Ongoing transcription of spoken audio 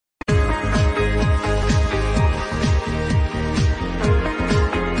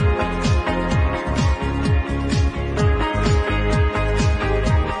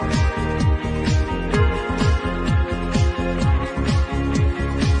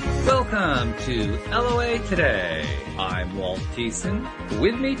Welcome to LOA Today. I'm Walt Thiessen.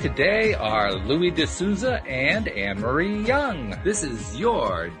 With me today are Louis D'Souza and Anne-Marie Young. This is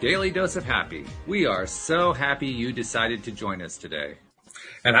your Daily Dose of Happy. We are so happy you decided to join us today.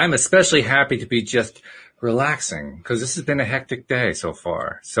 And I'm especially happy to be just relaxing because this has been a hectic day so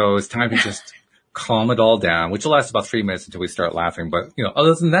far. So it's time to just calm it all down, which will last about 3 minutes until we start laughing. But,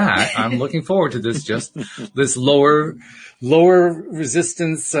 other than that, I'm looking forward to this lower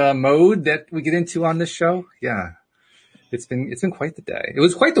resistance mode that we get into on this show. Yeah. It's been quite the day. It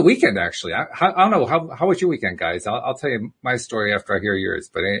was quite the weekend, actually. I don't know. How was your weekend, guys? I'll tell you my story after I hear yours,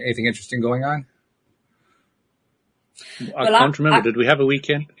 but anything interesting going on? I can't remember. Did we have a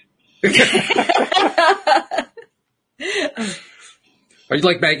weekend? Are you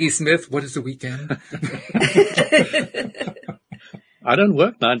like Maggie Smith? What is the weekend? I don't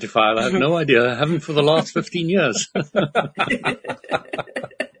work 9 to 5. I have no idea. I haven't for the last 15 years.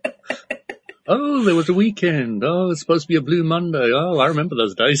 Oh, there was a weekend. Oh, it's supposed to be a Blue Monday. Oh, I remember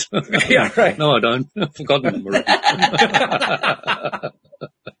those days. Yeah, right. No, I don't. I've forgotten them already.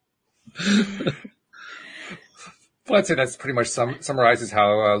 Well, I'd say that's pretty much summarizes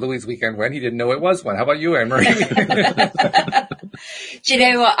how Louis' weekend went. He didn't know it was one. How about you, Anne-Marie? Do you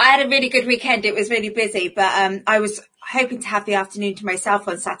know what? I had a really good weekend. It was really busy, but I was hoping to have the afternoon to myself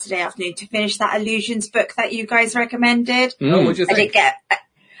on Saturday afternoon to finish that Illusions book that you guys recommended. Oh, what'd you think? I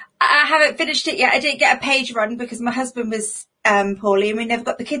haven't finished it yet. I didn't get a page run because my husband was poorly and we never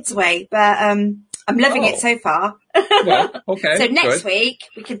got the kids away. But I'm loving it so far. Well, okay. So next week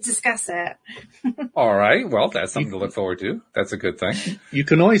we can discuss it. All right. Well, that's something to look forward to. That's a good thing. You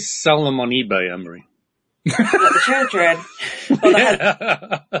can always sell them on eBay, Anne-Marie. Not the children or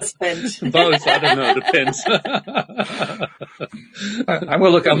the husband. Both, I don't know, it depends. I'm going to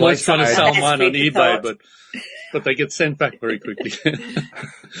look on I'm my always trying to side. sell mine on eBay, but they get sent back very quickly.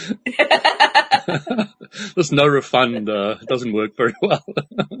 There's no refund. It doesn't work very well.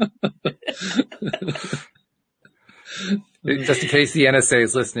 Just in case the NSA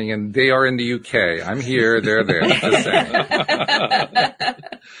is listening, and they are in the UK. I'm here, they're there. Just saying.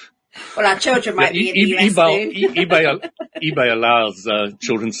 Well, our children might be in the US soon. eBay allows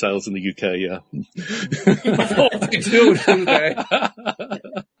children's sales in the UK, yeah. Oh, they do they?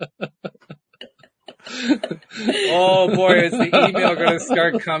 Oh, boy, is the email going to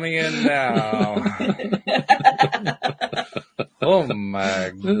start coming in now? Oh,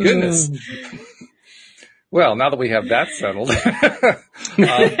 my goodness. Well, now that we have that settled,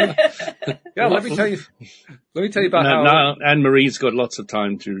 yeah, let me tell you about how. Now Anne-Marie's got lots of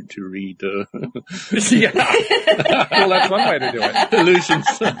time to read. Yeah, well, that's one way to do it. Illusions.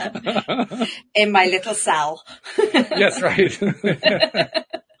 In my little cell. Yes, right.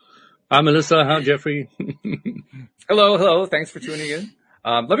 Hi, Melissa. Hi, Jeffrey. Hello. Thanks for tuning in.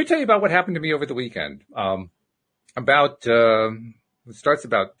 Let me tell you about what happened to me over the weekend. It starts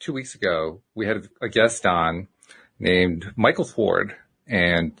about 2 weeks ago. We had a guest on named Michael Ford,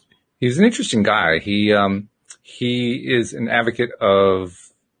 and he's an interesting guy. He is an advocate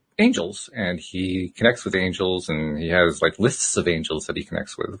of angels, and he connects with angels, and he has like lists of angels that he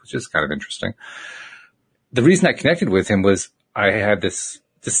connects with, which is kind of interesting. The reason I connected with him was I had this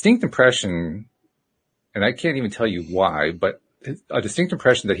distinct impression, and I can't even tell you why, but a distinct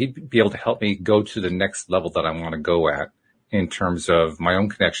impression that he'd be able to help me go to the next level that I want to go at in terms of my own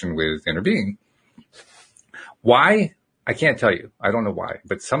connection with inner being. Why? I can't tell you. I don't know why,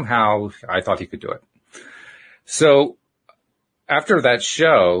 but somehow I thought he could do it. So after that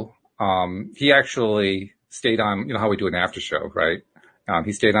show, he actually stayed on, how we do an after show, right?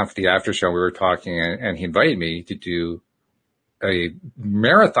 He stayed on for the after show. We were talking and he invited me to do a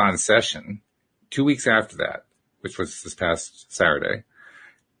marathon session 2 weeks after that, which was this past Saturday.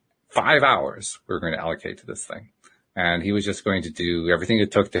 5 hours we were going to allocate to this thing. And he was just going to do everything it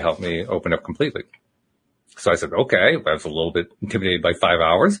took to help me open up completely. So I said, okay, I was a little bit intimidated by 5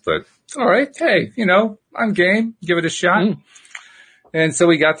 hours, but all right. Hey, I'm game. Give it a shot. And so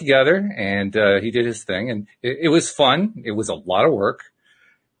we got together and he did his thing and it was fun. It was a lot of work.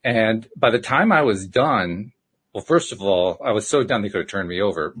 And by the time I was done, well, first of all, I was so done they could have turned me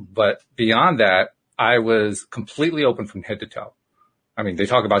over. But beyond that, I was completely open from head to toe. I mean, they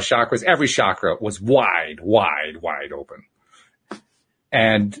talk about chakras. Every chakra was wide open.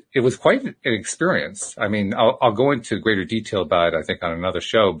 And it was quite an experience. I mean, I'll go into greater detail about it, I think, on another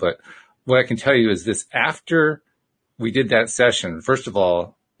show. But what I can tell you is this: after we did that session, first of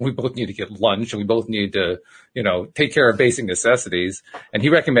all, we both need to get lunch and we both need to, take care of basic necessities. And he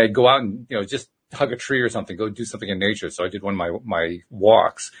recommended go out and, just hug a tree or something, go do something in nature. So I did one of my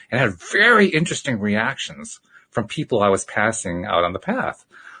walks and had very interesting reactions from people I was passing out on the path.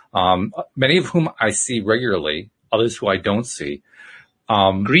 many of whom I see regularly, others who I don't see.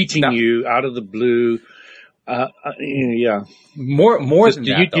 Greeting you out of the blue. Yeah. More than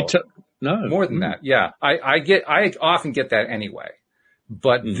that, no. More than that. Yeah. I often get that anyway.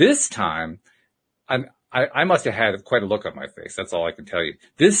 But this time, I must have had quite a look on my face. That's all I can tell you.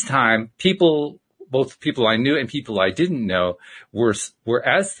 This time, both people I knew and people I didn't know were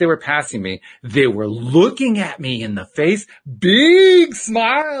as they were passing me, they were looking at me in the face, big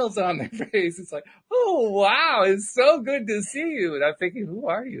smiles on their face. It's like, oh wow, it's so good to see you. And I'm thinking, who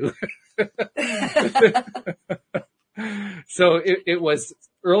are you? So it was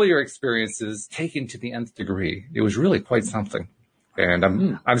earlier experiences taken to the nth degree. It was really quite something.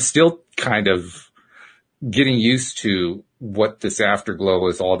 And I'm still kind of getting used to what this afterglow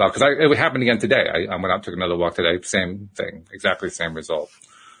is all about. Because it happened again today. I went out, took another walk today. Same thing, exactly the same result.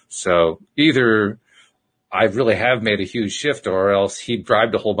 So either I really have made a huge shift, or else he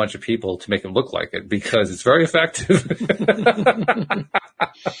bribed a whole bunch of people to make it look like it, because it's very effective.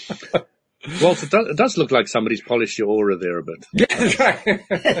 Well, it does look like somebody's polished your aura there a bit. Yeah, that's right.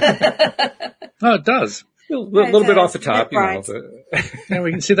 No, it does. A little bit off the top, right. But Yeah,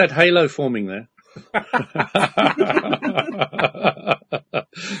 we can see that halo forming there.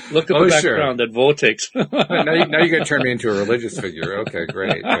 Look at the background, that vortex. now you're going to turn me into a religious figure. Okay,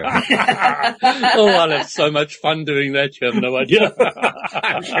 great. Yeah. Oh, I'll have so much fun doing that. You have no idea.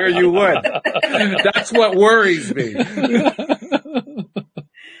 I'm sure you would. That's what worries me.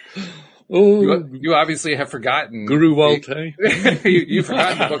 Oh, you obviously have forgotten. Guru Walt, hey? You've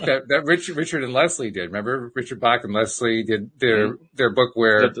forgotten the book that Richard and Leslie did. Remember, Richard Bach and Leslie did their book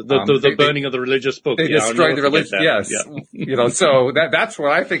where the burning of the religious book. They destroyed the religion. Yes, yeah. So that's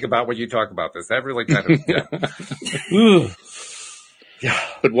what I think about when you talk about this. That really kind of yeah.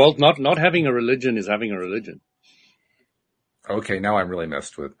 But Walt, not having a religion is having a religion. Okay, now I'm really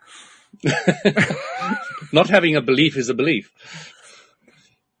messed with. Not having a belief is a belief.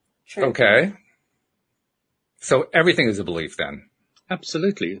 True. Okay. So everything is a belief then?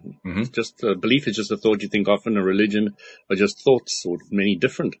 Absolutely. Mm-hmm. It's just a belief is just a thought you think of, and a religion are just thoughts, or many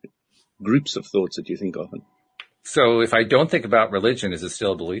different groups of thoughts that you think of. So if I don't think about religion, is it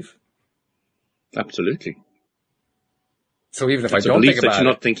still a belief? Absolutely. So even if it's I don't think about it. about you're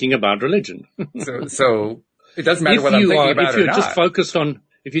not thinking about religion. so it doesn't matter what I'm thinking about or not.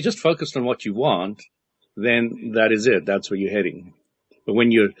 If you're just focused on what you want, then that is it. That's where you're heading. But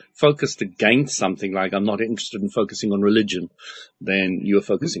when you're focused against something, like I'm not interested in focusing on religion, then you're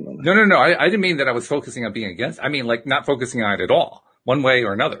focusing on it. No. I didn't mean that I was focusing on being against. I mean, like, not focusing on it at all, one way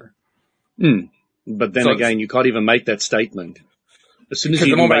or another. But then again, you can't even make that statement. As soon as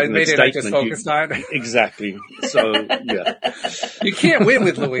you make that statement, I just focused on it. Exactly. So, yeah. You can't win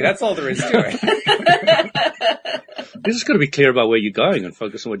with Louis. That's all there is to it. You just got to be clear about where you're going and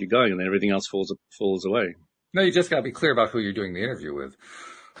focus on what you're going, and then everything else falls away. No, you just got to be clear about who you're doing the interview with.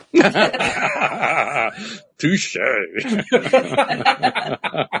 Touche.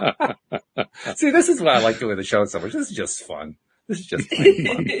 See, this is why I like doing the show so much. This is just fun. This is just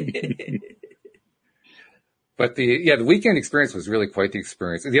fun. But the weekend experience was really quite the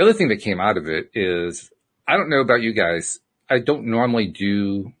experience. And the other thing that came out of it is, I don't know about you guys, I don't normally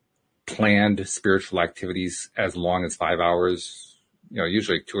do planned spiritual activities as long as 5 hours.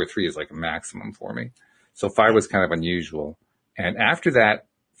 Usually 2 or 3 is like a maximum for me. So 5 was kind of unusual. And after that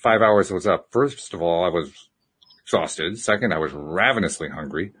 5 hours was up, first of all, I was exhausted. Second, I was ravenously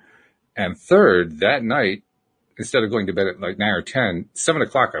hungry. And third, that night, instead of going to bed at like 9 or 10, 7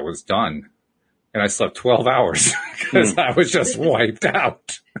 o'clock, I was done. And I slept 12 hours because I was just wiped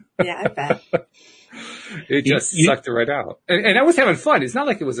out. Yeah, I bet. It just sucked it right out. And I was having fun. It's not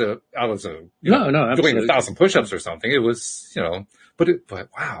like I was doing 1,000 push-ups or something. It was, but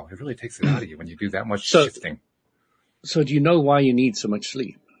wow, it really takes it out of you when you do that much shifting. So do you know why you need so much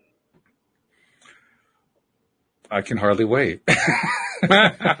sleep? I can hardly wait.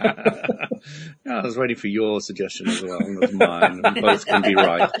 I was waiting for your suggestion as well, not mine. We both can be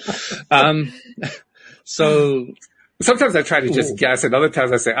right. So sometimes I try to just guess, and other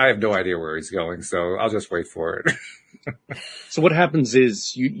times I say, I have no idea where he's going, so I'll just wait for it. So what happens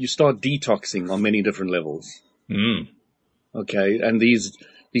is you start detoxing on many different levels. Okay, and these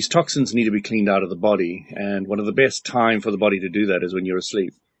toxins need to be cleaned out of the body, and one of the best time for the body to do that is when you're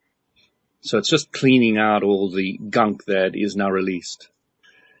asleep. So it's just cleaning out all the gunk that is now released.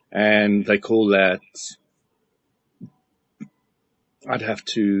 And they call that, I'd have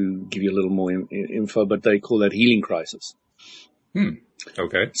to give you a little more info, but they call that healing crisis.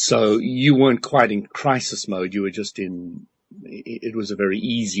 Okay. So you weren't quite in crisis mode. You were just it was a very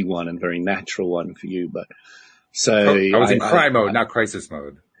easy one and very natural one for you. But I was in cry mode, not crisis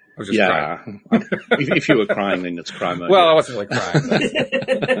mode. I was just crying. if you were crying, then it's cry mode. Well, I wasn't really crying.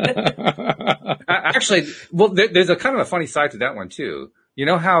 Actually, there's a kind of a funny side to that one too. You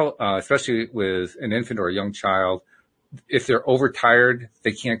know how, especially with an infant or a young child, if they're overtired,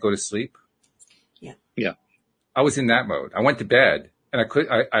 they can't go to sleep. Yeah. I was in that mode. I went to bed and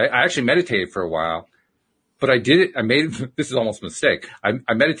I actually meditated for a while, but this is almost a mistake.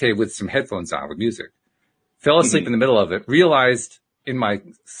 I meditated with some headphones on with music, fell asleep in the middle of it, realized in my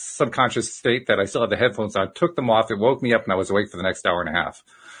subconscious state that I still had the headphones on, took them off. It woke me up and I was awake for the next hour and a half.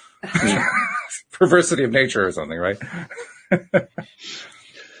 Perversity of nature or something, right?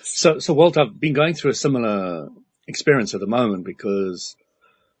 So Walt, I've been going through a similar experience at the moment because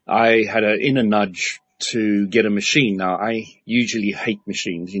I had an inner nudge to get a machine. Now, I usually hate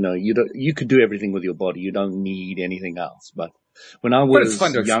machines. You could do everything with your body. You don't need anything else. But when I was But it's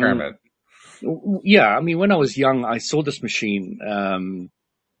fun to young, experiment. yeah, I mean, when I was young, I saw this machine,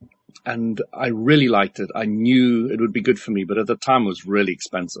 and I really liked it. I knew it would be good for me, but at the time it was really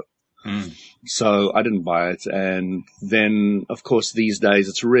expensive. So I didn't buy it. And then, of course, these days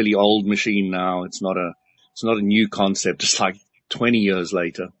it's a really old machine now. It's not a new concept. It's like 20 years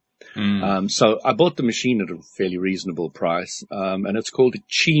later. So I bought the machine at a fairly reasonable price. And it's called a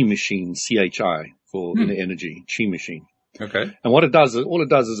Chi machine, CHI for energy, Chi machine. Okay. And all it does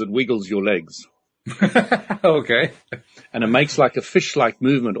is it wiggles your legs. Okay. And it makes like a fish-like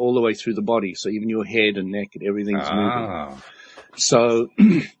movement all the way through the body. So even your head and neck and everything's moving. So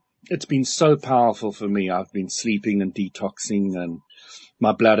it's been so powerful for me. I've been sleeping and detoxing, and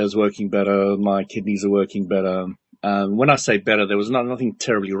my bladder's working better. My kidneys are working better. When I say better, there was nothing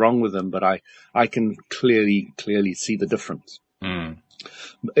terribly wrong with them, but I can clearly see the difference.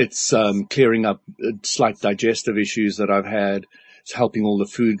 It's clearing up slight digestive issues that I've had. It's helping all the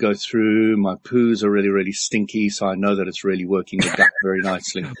food go through. My poos are really, really stinky, so I know that it's really working the gut very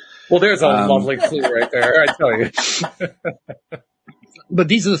nicely. Well, there's a lovely clue right there, I tell you. But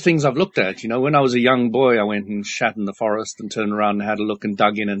these are the things I've looked at. When I was a young boy, I went and shat in the forest and turned around and had a look and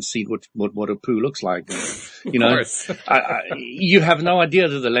dug in and see what a poo looks like. And, you have no idea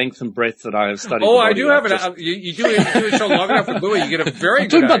the length and breadth that I have studied. Oh, I do have it. You do a show long enough with Louis, you get a very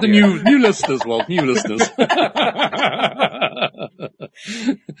good idea. Talk about the new listeners, Walt, new listeners.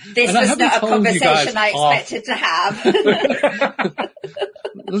 This was not a conversation I expected to have.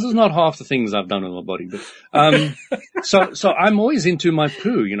 This is not half the things I've done with my body, but, so I'm always into my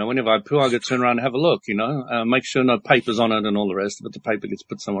poo, whenever I poo, I go turn around and have a look, make sure no paper's on it and all the rest of it. The paper gets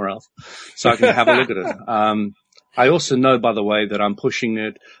put somewhere else so I can have a look at it. I also know, by the way, that I'm pushing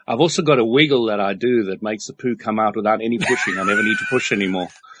it. I've also got a wiggle that I do that makes the poo come out without any pushing. I never need to push anymore.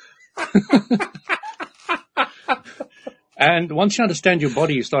 And once you understand your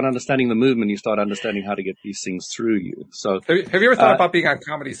body, you start understanding the movement, you start understanding how to get these things through you. So, have you ever thought about being on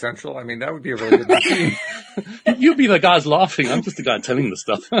Comedy Central? I mean, that would be a really good routine. You'd be the guys laughing. I'm just the guy telling the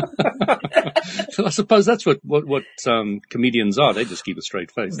stuff. So I suppose that's what comedians are. They just keep a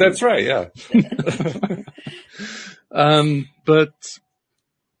straight face. That's right, yeah. But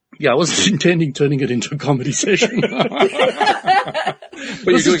yeah, I wasn't intending turning it into a comedy session. But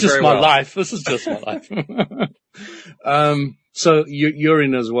this is just my life. This is just my life. So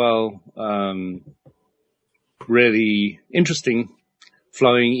urine as well, really interesting,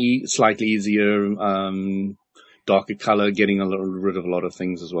 flowing slightly easier, darker color, getting rid of a lot of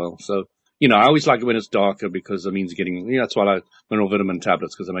things as well. So, I always like it when it's darker because it means that's why I like mineral vitamin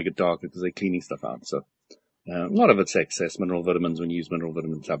tablets, because they make it darker because they're cleaning stuff out. So, a lot of it's excess mineral vitamins when you use mineral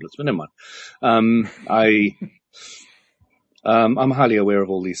vitamin tablets, but never mind. I'm highly aware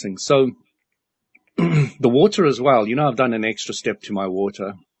of all these things. So the water as well, I've done an extra step to my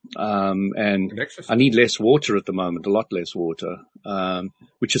water. And I need less water at the moment, a lot less water,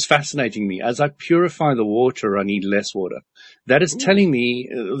 which is fascinating me. As I purify the water, I need less water. That is telling me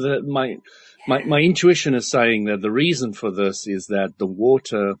that my intuition is saying that the reason for this is that the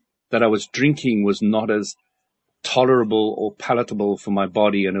water that I was drinking was not as tolerable or palatable for my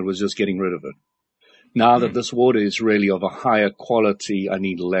body, and it was just getting rid of it. Now that this water is really of a higher quality, I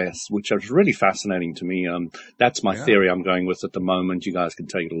need less, which is really fascinating to me. That's my theory I'm going with at the moment. You guys can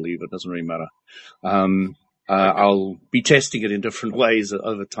take it or leave it. It doesn't really matter. I'll be testing it in different ways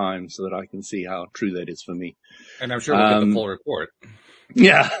over time so that I can see how true that is for me. And I'm sure we'll get the full report.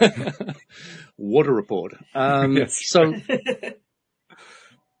 Yeah. Water report. Yes.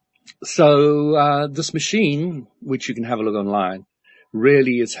 So this machine, which you can have a look online,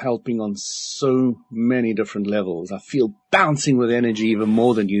 really is helping on so many different levels. I feel bouncing with energy even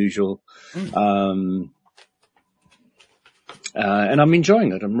more than usual. And I'm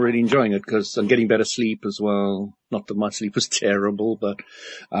enjoying it. I'm really enjoying it because I'm getting better sleep as well. Not that my sleep is terrible, but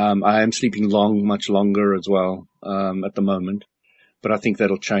I am sleeping much longer as well at the moment. But I think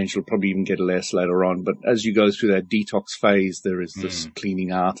that'll change. It'll probably even get less later on. But as you go through that detox phase, there is this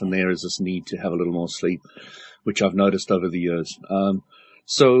cleaning out and there is this need to have a little more sleep, which I've noticed over the years.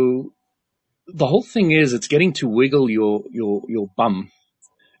 So the whole thing is it's getting to wiggle your bum,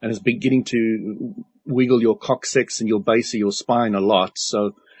 and it's beginning to wiggle your coccyx and your base of your spine a lot.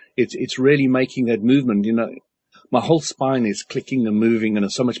 So it's really making that movement. You know, my whole spine is clicking and moving and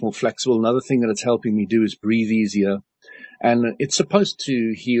it's so much more flexible. Another thing that it's helping me do is breathe easier. And it's supposed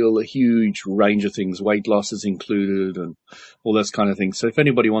to heal a huge range of things. Weight loss is included and all those kind of things. So if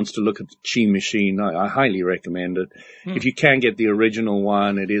anybody wants to look at the Chi machine, I highly recommend it. If you can get the original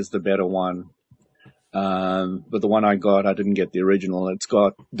one, it is the better one. But the one I got, I didn't get the original. It's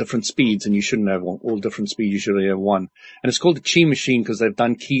got different speeds and you shouldn't have all different speeds. You should only have one. And it's called the Chi machine because they've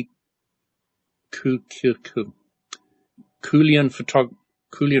done Kulian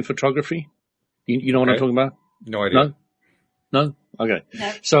photography. You know what I'm talking about? No idea. No? Okay.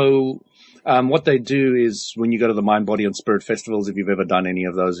 No. So, what they do is when you go to the Mind, Body and Spirit festivals, if you've ever done any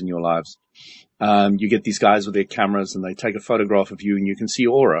of those in your lives, you get these guys with their cameras and they take a photograph of you and you can see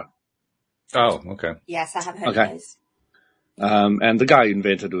your aura. Oh, okay. Yes, I have heard of those. And the guy who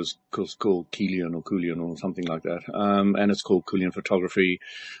invented it was called Kulian or something like that. And it's called Kulian photography.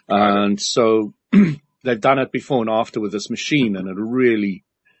 And so they've done it before and after with this machine and it really,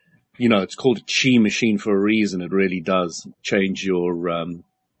 you know, it's called a Chi machine for a reason. It really does change your,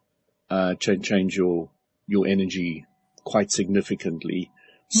 change your energy quite significantly,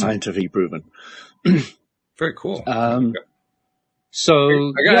 scientifically proven. Very cool.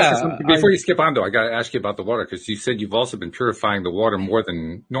 So, before you skip on though, I got to ask you about the water because you said you've also been purifying the water more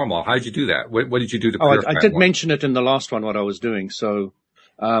than normal. How did you do that? What did you do to purify I did water? mention it in the last one, what I was doing. So,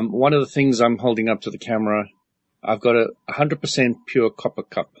 one of the things I'm holding up to the camera, I've got a 100% pure copper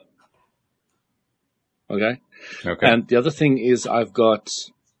cup. Okay. And the other thing is I've got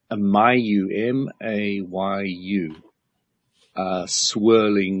a Mayu, M-A-Y-U,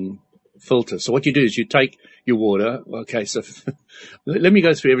 swirling filter. So what you do is you take your water. Okay. So let me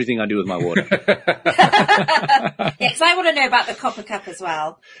go through everything I do with my water. Yeah, because I want to know about the copper cup as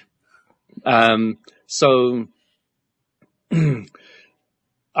well. So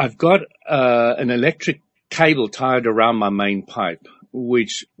I've got, an electric cable tied around my main pipe,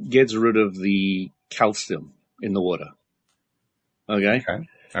 which gets rid of the calcium in the water. Okay.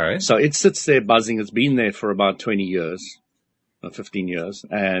 All right. So it sits there buzzing. It's been there for about 20 years, or 15 years,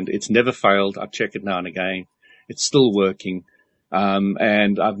 and it's never failed. I check it now and again. It's still working.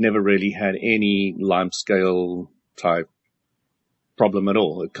 And I've never really had any lime scale type problem at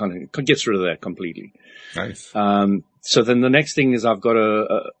all. It kind of gets rid of that completely. Nice. So then the next thing is I've got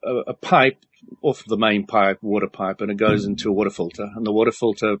a pipe off the main pipe, water pipe, and it goes into a water filter, and the water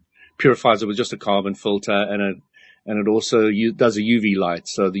filter purifies it with just a carbon filter, and it also does a UV light,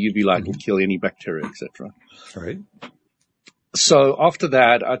 so the UV light will kill any bacteria, etc. Right. So after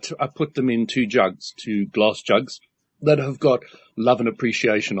that, I put them in two glass jugs that have got love and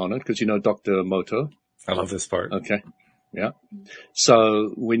appreciation on it, because you know Dr. Moto. I love this part. Okay. Yeah.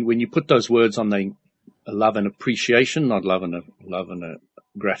 So when you put those words on the love and appreciation, not love and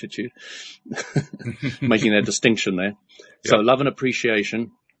gratitude, making that distinction there. So love and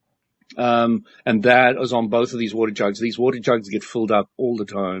appreciation. And that is on both of these water jugs. These water jugs get filled up all the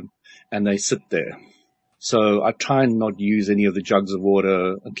time and they sit there. So I try and not use any of the jugs of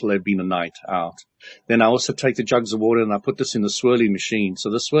water until they've been a night out. Then I also take the jugs of water and I put this in the swirly machine. So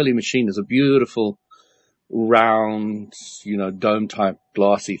the swirly machine is a beautiful round, dome type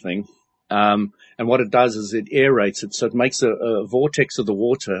glassy thing. And what it does is it aerates it. So it makes a vortex of the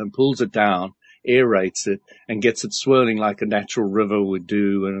water and pulls it down, aerates it, and gets it swirling like a natural river would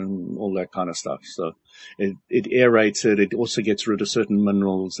do and all that kind of stuff. So it aerates it. It also gets rid of certain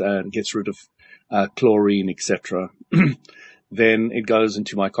minerals and gets rid of chlorine, etc. Then it goes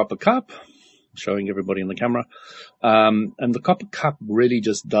into my copper cup, showing everybody on the camera. And the copper cup really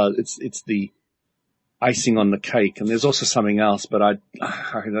just does, it's the icing on the cake. And there's also something else, but I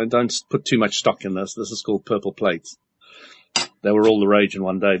don't put too much stock in this. This is called purple plates. They were all the rage in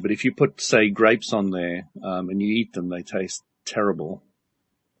one day. But if you put, say, grapes on there, and you eat them, they taste terrible.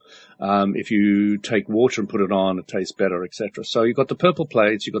 If you take water and put it on, it tastes better, etc. So you've got the purple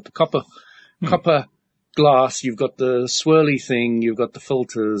plates, you've got the copper glass, you've got the swirly thing, you've got the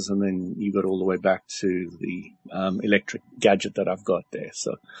filters, and then you've got all the way back to the electric gadget that I've got there.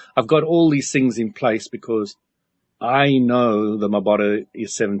 So I've got all these things in place because I know that my body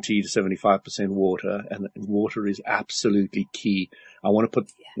is 70 to 75% water, and water is absolutely key. I want to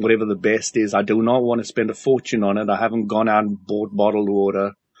put whatever the best is. I do not want to spend a fortune on it. I haven't gone out and bought bottled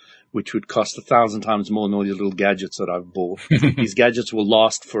water, which would cost 1,000 times more than all these little gadgets that I've bought. These gadgets will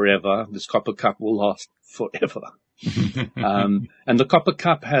last forever. This copper cup will last forever. And the copper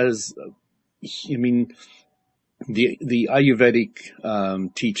cup has, the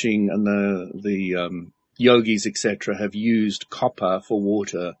Ayurvedic teaching and the yogis, etc., have used copper for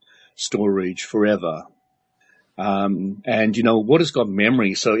water storage forever. And water's got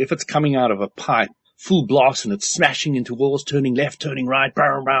memory. So if it's coming out of a pipe full blast and it's smashing into walls, turning left, turning right,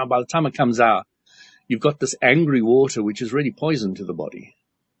 by the time it comes out, you've got this angry water, which is really poison to the body.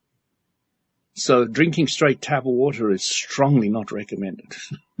 So drinking straight tap water is strongly not recommended.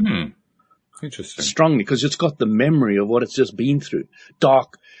 Interesting. Strongly, because it's got the memory of what it's just been through.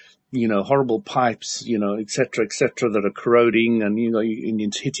 Dark, horrible pipes, et cetera, that are corroding, and, and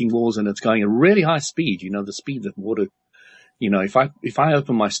it's hitting walls, and it's going at really high speed, the speed that water, if I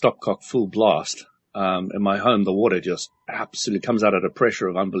open my stopcock full blast, in my home, the water just absolutely comes out at a pressure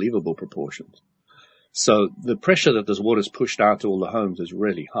of unbelievable proportions. So the pressure that this water is pushed out to all the homes is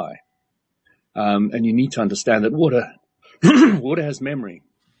really high. And you need to understand that water has memory.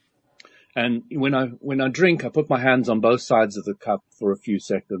 And when I drink, I put my hands on both sides of the cup for a few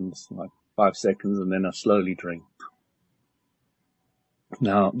seconds, like 5 seconds, and then I slowly drink.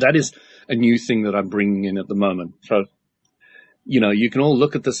 Now, that is a new thing that I'm bringing in at the moment. So, you can all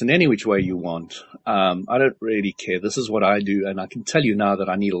look at this in any which way you want. I don't really care. This is what I do, and I can tell you now that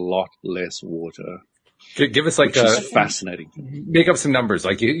I need a lot less water. Give us like fascinating. Make up some numbers.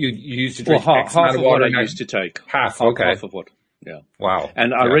 Like you used to drink half of what I used to take. Half, okay. Half of what. Yeah. Wow.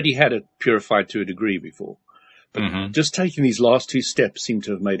 And I already had it purified to a degree before. But just taking these last 2 steps seem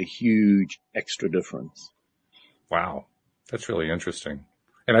to have made a huge extra difference. Wow. That's really interesting.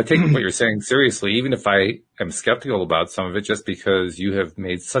 And I take what you're saying seriously, even if I am skeptical about some of it, just because you have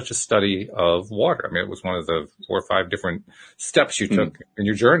made such a study of water. I mean, it was one of the 4 or 5 different steps you took in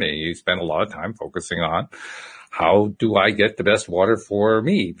your journey. You spent a lot of time focusing on how do I get the best water for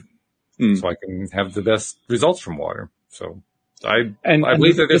me so I can have the best results from water. So I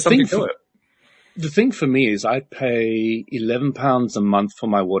believe that there's something to it. The thing for me is I pay £11 a month for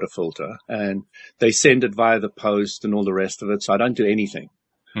my water filter, and they send it via the post and all the rest of it, so I don't do anything.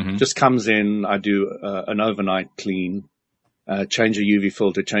 Just comes in, I do an overnight clean, change a UV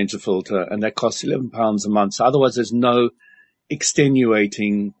filter, change the filter, and that costs £11 a month. So otherwise there's no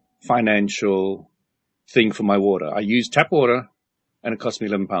extenuating financial thing for my water. I use tap water, and it costs me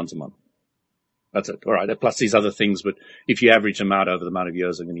 £11 a month. That's it. All right. Plus these other things, but if you average them out over the amount of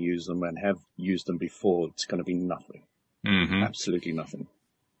years I'm going to use them and have used them before, it's going to be nothing. Absolutely nothing.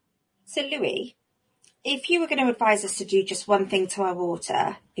 So Louis, if you were going to advise us to do just one thing to our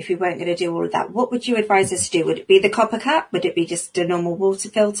water, if we weren't going to do all of that, what would you advise us to do? Would it be the copper cup? Would it be just a normal water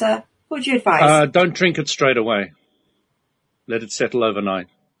filter? What would you advise? Don't drink it straight away. Let it settle overnight.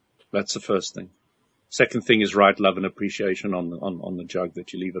 That's the first thing. Second thing is right love and appreciation on the jug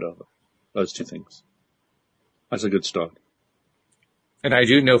that you leave it over. Those 2 things. That's a good start. And I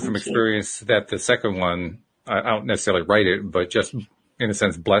do know from experience that the second one, I don't necessarily write it, but just in a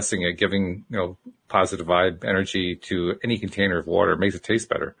sense, blessing it, giving, positive vibe energy to any container of water makes it taste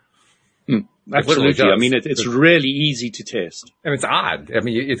better. Absolutely. I mean, it's really easy to test. And it's odd. I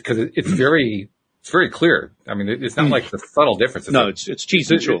mean, it's very clear. I mean, it's not like the subtle difference. It's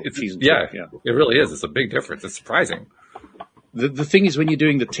cheese and chalk. Yeah, it really is. It's a big difference. It's surprising. The thing is, when you're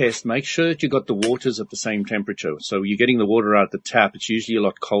doing the test, make sure that you got the waters at the same temperature. So you're getting the water out of the tap. It's usually a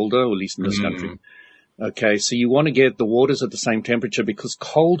lot colder, or at least in this country. Okay, so you want to get the waters at the same temperature because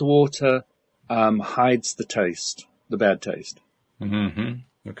cold water hides the taste, the bad taste.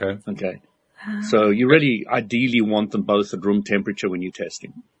 Okay. So you really ideally want them both at room temperature when you're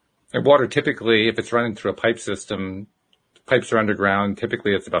testing. And water, typically, if it's running through a pipe system, pipes are underground.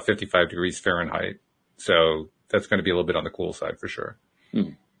 Typically, it's about 55 degrees Fahrenheit. So that's going to be a little bit on the cool side for sure.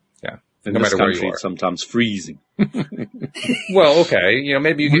 Yeah. In this country, it's sometimes freezing. Well, okay.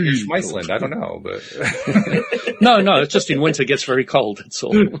 Maybe you get your Schmeisland. I don't know, but. No, it's just in winter it gets very cold. It's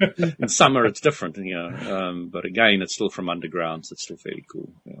all. In summer it's different, but again, it's still from underground, so it's still fairly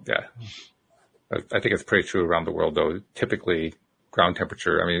cool. Yeah. I think it's pretty true around the world though. Typically ground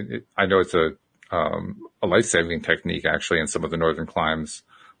temperature. I mean, I know it's a life-saving technique actually in some of the northern climes.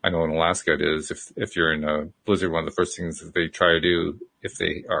 I know in Alaska it is. If you're in a blizzard, one of the first things that they try to do if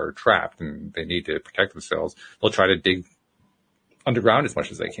they are trapped and they need to protect themselves, they'll try to dig underground as much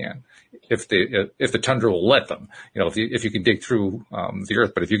as they can. If the tundra will let them, if you can dig through the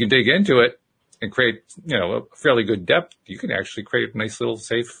earth, but if you can dig into it, and create, a fairly good depth, you can actually create a nice little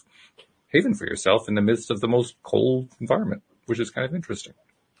safe haven for yourself in the midst of the most cold environment, which is kind of interesting.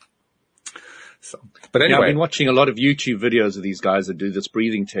 So, but anyway, I've been watching a lot of YouTube videos of these guys that do this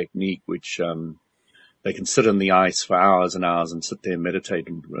breathing technique, which they can sit in the ice for hours and hours and sit there and meditate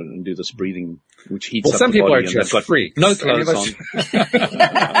and do this breathing, which heats up the body. Some people are just freaks. No clothes on.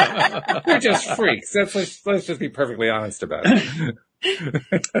 They're just freaks. Let's just be perfectly honest about it.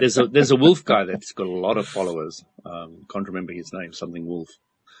 There's a Wolf guy that's got a lot of followers. Can't remember his name, something Wolf.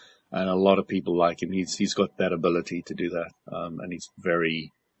 And a lot of people like him. He's got that ability to do that. And he's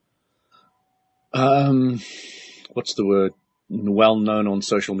very, what's the word? Well known on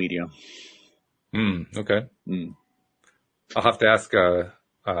social media. Okay. I'll have to ask, Lama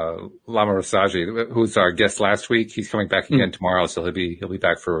Rasaji, who's our guest last week. He's coming back again tomorrow, so he'll be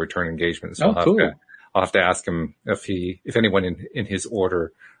back for a return engagement. So I'll have to ask him if anyone in his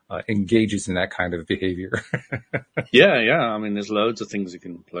order, engages in that kind of behavior. Yeah. I mean, there's loads of things you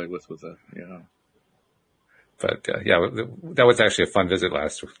can play with it. Yeah. But, that was actually a fun visit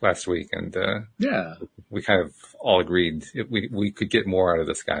last week. And, we kind of all agreed we could get more out of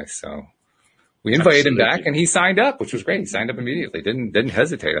this guy. So we invited him back and he signed up, which was great. He signed up immediately. Didn't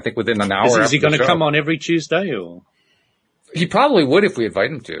hesitate. I think within an hour. Is he going to come on every Tuesday or? He probably would if we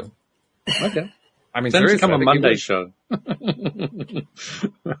invite him to. Okay. I mean, seriously, come on Monday show.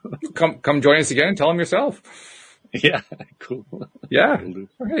 Come join us again and tell him yourself. Yeah, cool. Yeah.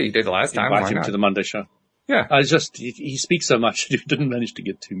 Okay, you did the last time. Invite him to the Monday show. Yeah. He speaks so much, he didn't manage to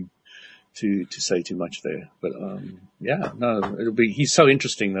get to say too much there. But, he's so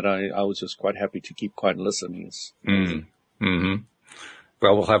interesting that I was just quite happy to keep quiet and listen.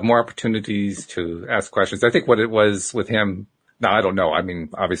 Well, we'll have more opportunities to ask questions. I think what it was with him, now I don't know. I mean,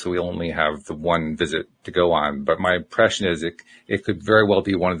 obviously we only have the one visit to go on, but my impression is it could very well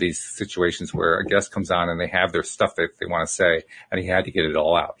be one of these situations where a guest comes on and they have their stuff that they want to say, and he had to get it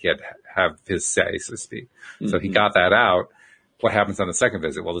all out. He had to have his say, so to speak. So he got that out. What happens on the second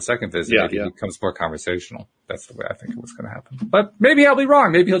visit? Well, the second visit becomes more conversational. That's the way I think it was going to happen. But maybe I'll be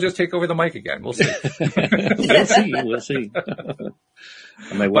wrong. Maybe he'll just take over the mic again. We'll see. We'll see.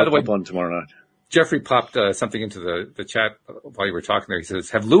 I may walk up on tomorrow night. Jeffrey popped something into the chat while you were talking there. He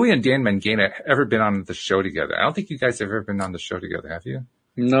says, have Louis and Dan Mangena ever been on the show together? I don't think you guys have ever been on the show together, have you?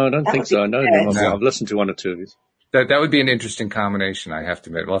 No, I don't think so. I know them. I've listened to one or two of these. That would be an interesting combination, I have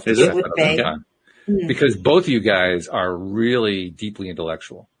to admit. We'll have to set that up sometime. Because both of you guys are really deeply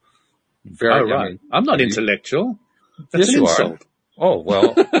intellectual. Very right. I'm not intellectual. That's an insult. Oh,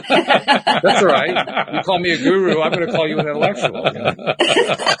 well, that's all right. You call me a guru, I'm going to call you an intellectual.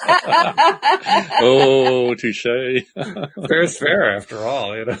 Oh, touche. Fair is fair, after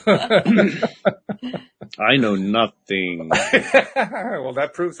all. I know nothing. Well,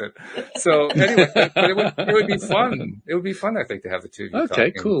 that proves it. So anyway, but it would be fun. It would be fun, I think, to have the two of you talking.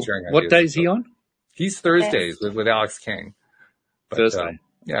 Okay, cool. What day is he on? He's Thursdays with Alex King. But, Thursday.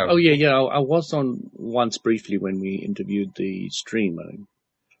 Yeah. Oh, yeah. I was on once briefly when we interviewed the stream.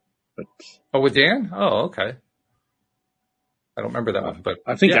 With Dan? Oh, okay. I don't remember that one, but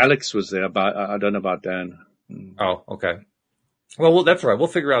I think Alex was there, but I don't know about Dan. Oh, okay. Well, that's right. We'll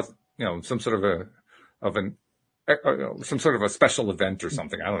figure out, some sort of a special event or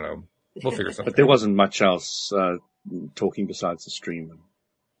something. I don't know. We'll figure something. But there wasn't much else talking besides the stream.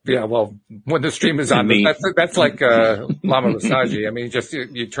 Yeah, well, when the stream is on, that's like Lama Rasaji. I mean,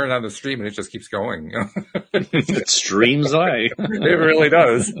 you turn on the stream and it just keeps going. It streams away. It really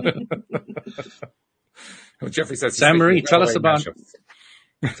does. Well, Jeffrey says, Sam Marie, tell us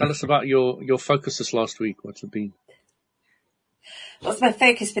about your focus this last week. What's it been? What's my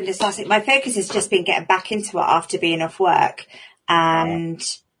focus been this last week? My focus has just been getting back into it after being off work, and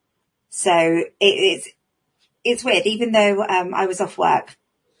so it's weird. Even though I was off work.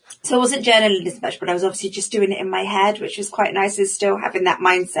 So I wasn't journaling as much, but I was obviously just doing it in my head, which was quite nice, and still having that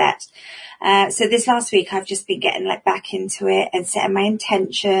mindset. So this last week I've just been getting back into it and setting my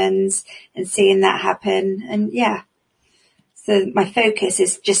intentions and seeing that happen. And so my focus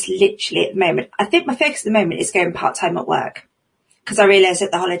is just literally at the moment. I think my focus at the moment is going part-time at work, because I realised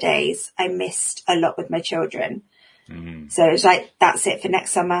at the holidays I missed a lot with my children. Mm-hmm. So it's that's it for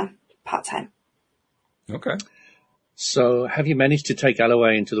next summer, part-time. Okay. So have you managed to take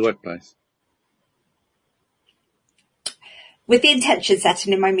LOA into the workplace? With the intention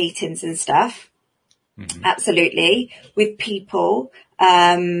setting in my meetings and stuff, absolutely. With people,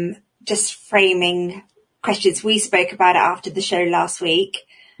 just framing questions. We spoke about it after the show last week,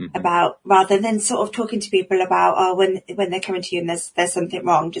 about rather than sort of talking to people about, when they're coming to you and there's something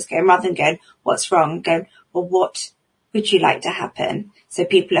wrong, just going, rather than going, what's wrong? Going, well, what would you like to happen? So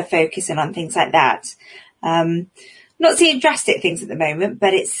people are focusing on things like that. Not seeing drastic things at the moment,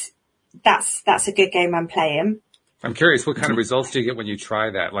 but that's a good game I'm playing. I'm curious, what kind of results do you get when you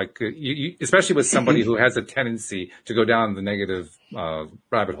try that? Like, you especially with somebody who has a tendency to go down the negative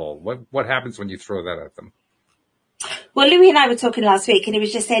rabbit hole. What happens when you throw that at them? Well, Louis and I were talking last week, and he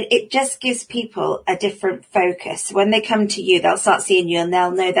was just saying it just gives people a different focus. When they come to you, they'll start seeing you, and they'll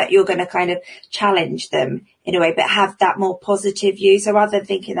know that you're going to kind of challenge them in a way, but have that more positive view. So rather than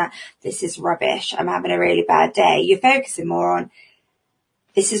thinking that this is rubbish, I'm having a really bad day, you're focusing more on,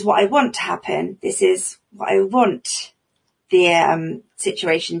 this is what I want to happen. This is what I want the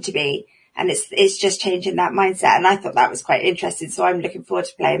situation to be. And it's just changing that mindset. And I thought that was quite interesting. So I'm looking forward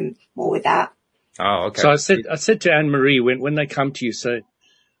to playing more with that. Oh, okay. So I said to Anne-Marie, when they come to you, say,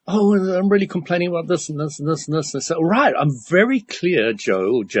 oh, I'm really complaining about this and this and this and this. I said, all right, I'm very clear,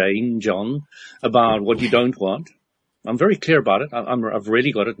 Joe, Jane, John, about what you don't want. I'm very clear about it. I've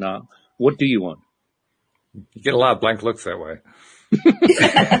really got it now. What do you want? You get a lot of blank looks that way.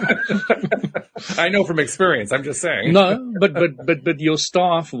 I know from experience. I'm just saying. No, but your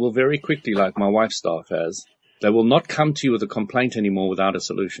staff will very quickly, like my wife's staff has, they will not come to you with a complaint anymore without a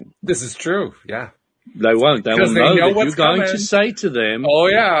solution. This is true. Yeah. They won't. They will know that you're going to say to them. Oh,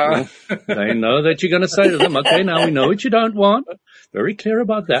 yeah. They know that you're going to say to them, okay, now we know what you don't want. Very clear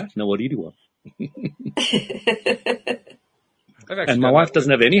about that. Now, what do you want? And my wife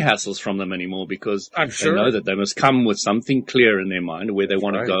doesn't have any hassles from them anymore because they know that they must come with something clear in their mind where they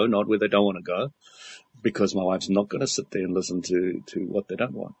want to go, not where they don't want to go, because my wife's not going to sit there and listen to what they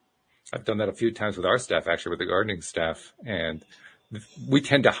don't want. I've done that a few times with our staff, actually, with the gardening staff. And we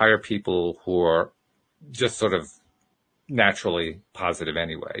tend to hire people who are just sort of naturally positive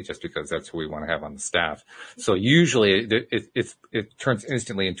anyway, just because that's who we want to have on the staff. So usually it turns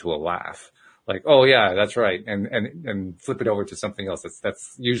instantly into a laugh. Like, oh yeah, that's right. And flip it over to something else.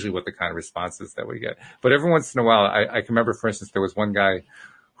 That's usually what the kind of responses that we get. But every once in a while, I can remember, for instance, there was one guy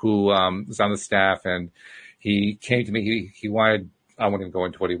who, was on the staff and he came to me. He wanted, I won't even go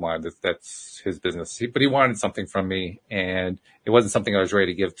into what he wanted. That's his business. But he wanted something from me and it wasn't something I was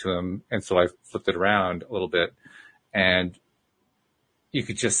ready to give to him. And so I flipped it around a little bit and you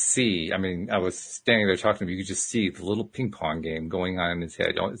could just see, I mean, I was standing there talking to him. You could just see the little ping pong game going on in his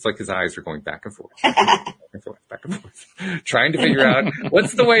head. It's like his eyes are going back and forth, back and forth, trying to figure out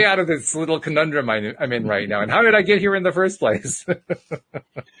what's the way out of this little conundrum I'm in right now. And how did I get here in the first place?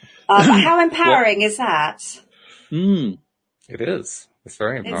 How empowering is that? Mm. It is. It's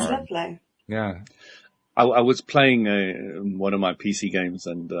very empowering. It's lovely. Yeah. I was playing one of my PC games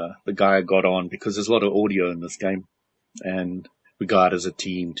and the guy got on because there's a lot of audio in this game and we go out as a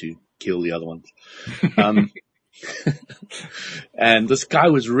team to kill the other ones. And this guy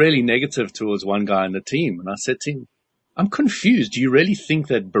was really negative towards one guy in the team. And I said to him, I'm confused. Do you really think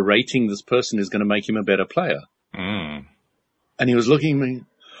that berating this person is going to make him a better player? Mm. And he was looking at me.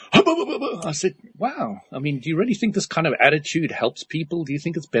 I said, wow. I mean, do you really think this kind of attitude helps people? Do you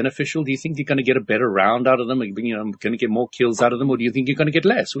think it's beneficial? Do you think you're going to get a better round out of them? Are you going to get more kills out of them? Or do you think you're going to get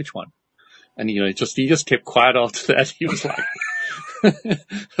less? Which one? And, he just kept quiet after that. He was like,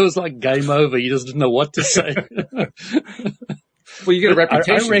 it was like game over. He just didn't know what to say. Well, you get a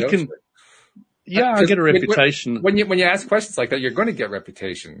reputation. I reckon. Yeah, I get a reputation. When you ask questions like that, you're going to get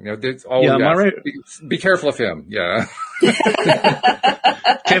reputation. There's always be careful of him. Yeah.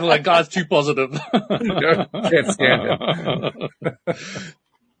 Careful, that guy's too positive. Can't stand him.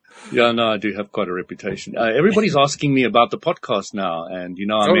 Yeah, no, I do have quite a reputation. Everybody's asking me about the podcast now, and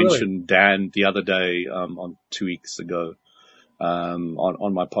I mentioned Dan the other day, on 2 weeks ago,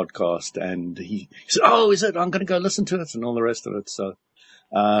 on my podcast, and he said, "Oh, is it? I'm going to go listen to it," and all the rest of it. So,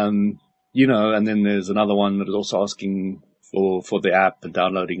 and then there's another one that is also asking for the app and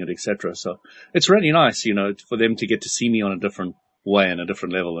downloading it, etc. So it's really nice, for them to get to see me on a different way and a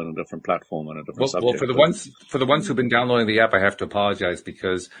different level and a different platform and a different subject. Well, for the ones who've been downloading the app, I have to apologize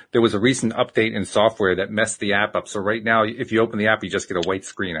because there was a recent update in software that messed the app up. So right now, if you open the app, you just get a white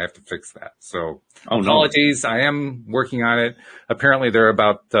screen. I have to fix that. So apologies. No. I am working on it. Apparently there are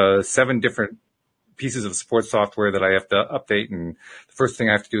about 7 different pieces of support software that I have to update. And the first thing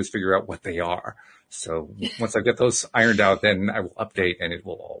I have to do is figure out what they are. So once I get those ironed out, then I will update and it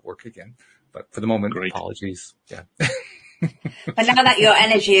will all work again. But for the moment, apologies. Yeah. But now that your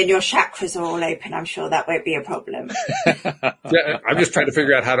energy and your chakras are all open, I'm sure that won't be a problem. Yeah, I'm just trying to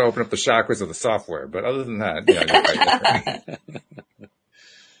figure out how to open up the chakras of the software. But other than that,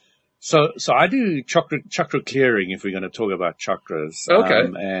 So I do chakra clearing if we're going to talk about chakras.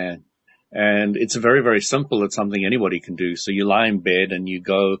 Okay. And it's very, very simple. It's something anybody can do. So you lie in bed and you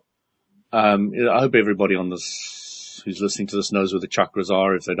go, I hope everybody on this who's listening to this knows where the chakras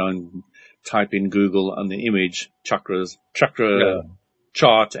are. If they don't, type in Google on the image chakra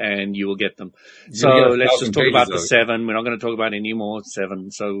chart, and you will get them. So let's just talk about the 7. We're not going to talk about any more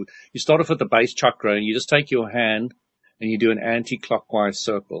 7. So you start off with the base chakra, and you just take your hand and you do an anti-clockwise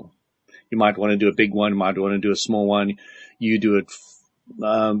circle. You might want to do a big one, you might want to do a small one. You do it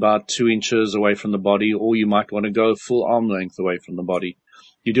about 2 inches away from the body, or you might want to go full arm length away from the body.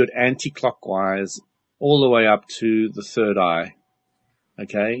 You do it anti-clockwise all the way up to the third eye.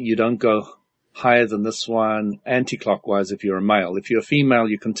 Okay? You don't go higher than this one anti-clockwise if you're a male. If you're a female,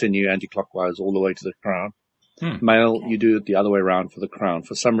 you continue anti-clockwise all the way to the crown. Male, you do it the other way around for the crown.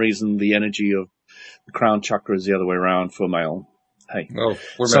 For some reason, the energy of the crown chakra is the other way around for male. Hey. Oh,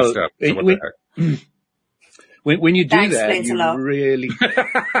 we're messed up. So what the heck? When you do that, you really...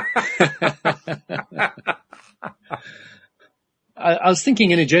 I was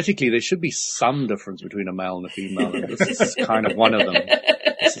thinking energetically there should be some difference between a male and a female, and this is kind of one of them.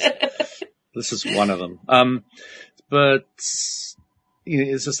 This is one of them. But you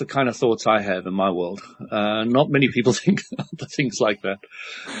know, it's just the kind of thoughts I have in my world. Not many people think things like that.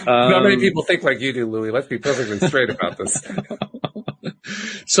 Not many people think like you do, Louis. Let's be perfectly straight about this.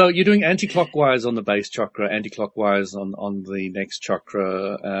 So you're doing anti-clockwise on the base chakra, anti-clockwise on the next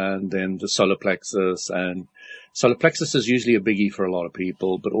chakra, and then the solar plexus. And solar plexus is usually a biggie for a lot of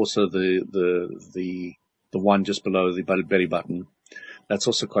people, but also the one just below the belly button. That's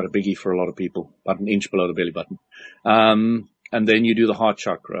also quite a biggie for a lot of people, about an inch below the belly button. And then you do the heart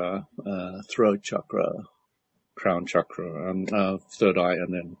chakra, throat chakra, crown chakra, third eye,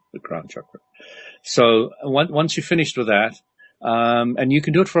 and then the crown chakra. So once you're finished with that, and you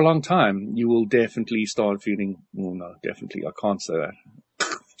can do it for a long time, you will definitely start feeling, well, no, definitely, I can't say that.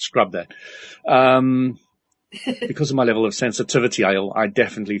 Scrub that. Because of my level of sensitivity, I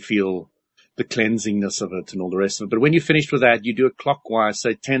definitely feel the cleansingness of it and all the rest of it. But when you're finished with that, you do it clockwise,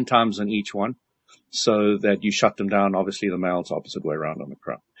 say 10 times on each one, so that you shut them down. Obviously, the male's opposite way around on the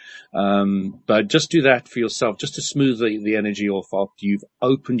crown. But just do that for yourself, just to smooth the energy off after you've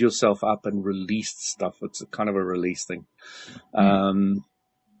opened yourself up and released stuff. It's a kind of a release thing.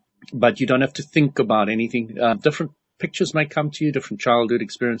 But you don't have to think about anything. Different pictures may come to you, different childhood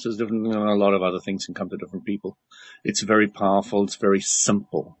experiences, a lot of other things can come to different people. It's very powerful. It's very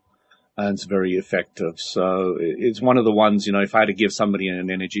simple. And it's very effective. So it's one of the ones, you know, if I had to give somebody an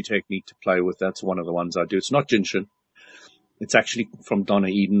energy technique to play with, that's one of the ones I do. It's not Jinshin. It's actually from Donna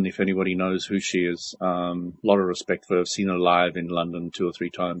Eden, if anybody knows who she is. A lot of respect for her. I've seen her live in London 2 or 3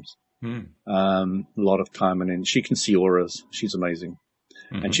 times. A lot of time. And then she can see auras. She's amazing.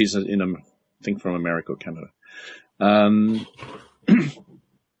 And she's I think from America or Canada.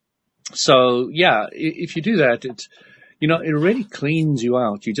 So yeah, if you do that, you know, it really cleans you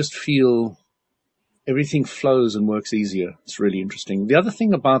out. You just feel everything flows and works easier. It's really interesting. The other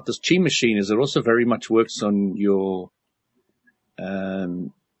thing about this chi machine is it also very much works on your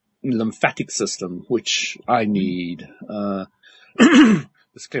lymphatic system, which I need.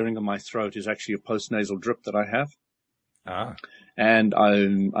 This clearing of my throat is actually a postnasal drip that I have. And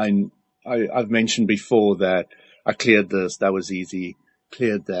I've mentioned before that I cleared this. That was easy.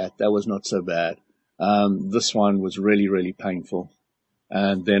 Cleared that. That was not so bad. This one was really, really painful.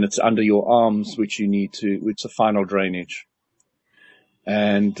 And then it's under your arms, which it's a final drainage.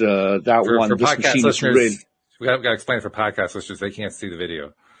 And, this machine is really... We got to explain it for podcast listeners. They can't see the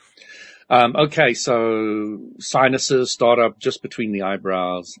video. Okay. So sinuses start up just between the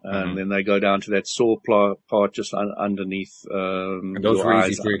eyebrows, and then they go down to that sore part just underneath, and those are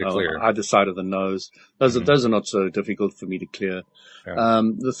easy for you to clear. Either side of the nose. Those are not so difficult for me to clear. Yeah.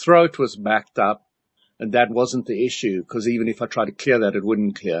 The throat was backed up. And that wasn't the issue, because even if I tried to clear that, it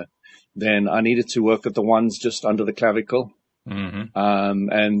wouldn't clear. Then I needed to work at the ones just under the clavicle.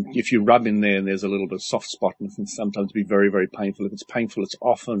 And if you rub in there and there's a little bit of soft spot, and it can sometimes be very, very painful. If it's painful, it's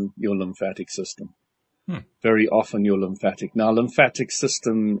often your lymphatic system. Very often your lymphatic. Now, lymphatic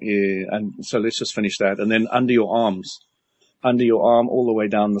system and so let's just finish that. And then under your arm all the way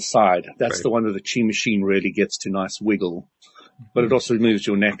down the side. That's the one where the chi machine really gets to nice wiggle. But it also moves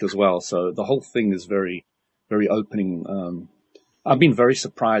your neck as well. So the whole thing is very, very opening. I've been very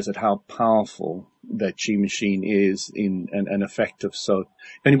surprised at how powerful that chi machine is and effective. So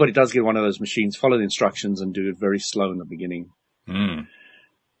if anybody does get one of those machines, follow the instructions and do it very slow in the beginning.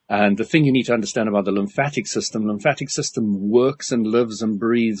 And the thing you need to understand about the lymphatic system works and lives and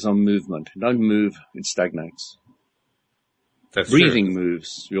breathes on movement. You don't move, it stagnates. Breathing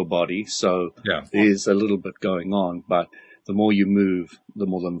moves your body. So there's a little bit going on, but the more you move, the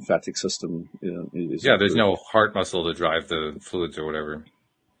more the lymphatic system is. Yeah, there's no heart muscle to drive the fluids or whatever.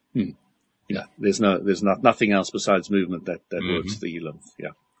 Yeah, there's nothing else besides movement that works the lymph.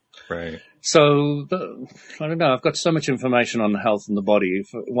 Yeah. Right. So, I don't know, I've got so much information on the health and the body. If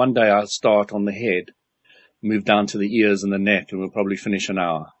one day I'll start on the head, move down to the ears and the neck, and we'll probably finish an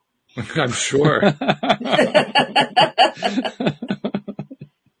hour. I'm sure.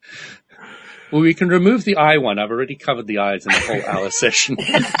 Well, we can remove the eye one. I've already covered the eyes in a whole hour session.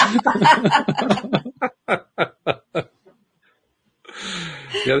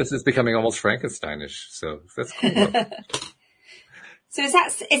 Yeah, this is becoming almost Frankensteinish, so that's cool. So is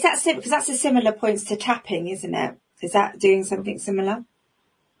that because that's a similar points to tapping, isn't it? Is that doing something similar?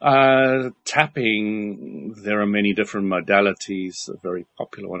 Tapping, there are many different modalities. A very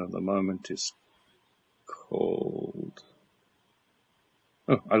popular one at the moment is called,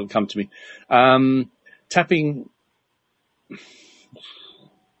 it'll come to me. Tapping,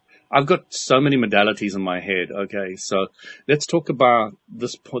 I've got so many modalities in my head. Okay, so let's talk about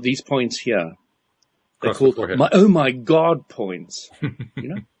these points here. They're called oh my God points. You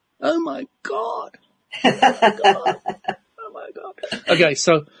know? Oh my God. Oh my God. Oh my God. Okay,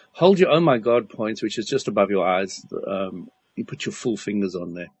 so hold your oh my God points, which is just above your eyes. You put your full fingers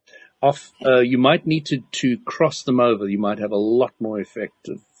on there. You might need to cross them over. You might have a lot more effect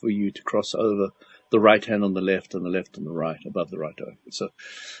for you to cross over the right hand on the left and the left on the right, above the right eye. So,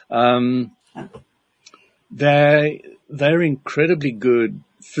 they're incredibly good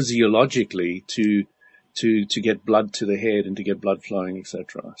physiologically to get blood to the head and to get blood flowing,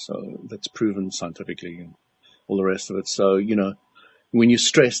 etc. So that's proven scientifically and all the rest of it. So, you know, when you're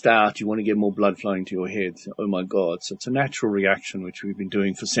stressed out, you want to get more blood flowing to your head. Oh my God. So it's a natural reaction, which we've been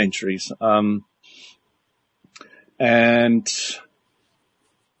doing for centuries. And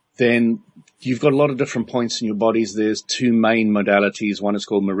then you've got a lot of different points in your bodies. There's two main modalities. One is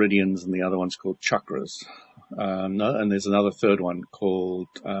called meridians and the other one's called chakras. And there's another third one called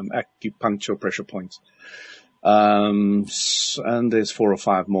acupuncture pressure points. And there's 4 or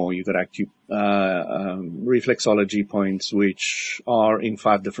 5 more. You've got reflexology points, which are in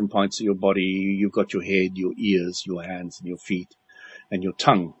 5 different points of your body. You've got your head, your ears, your hands, and your feet, and your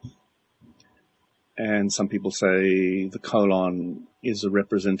tongue. And some people say the colon is a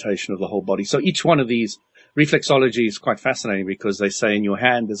representation of the whole body. So each one of these, reflexology is quite fascinating because they say in your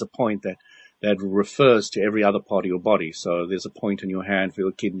hand there's a point that refers to every other part of your body. So there's a point in your hand for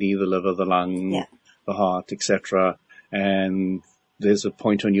your kidney, the liver, the lung, the heart, etc. And there's a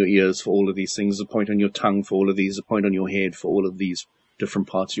point on your ears for all of these things, a point on your tongue for all of these, a point on your head for all of these different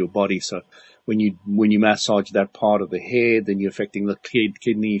parts of your body. So when you massage that part of the head, then you're affecting the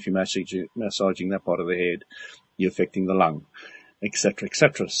kidney. If you're massaging that part of the head, you're affecting the lung, etc.,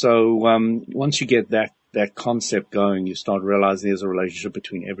 etc. So once you get that concept going, you start realizing there's a relationship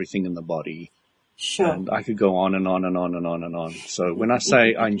between everything in the body. Sure. And I could go on and on and on and on and on. So when I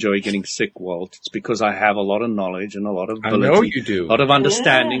say I enjoy getting sick, Walt, it's because I have a lot of knowledge and a lot of ability, I know you do. A lot of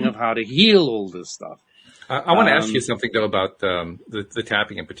understanding of how to heal all this stuff. I want to ask you something, though, about the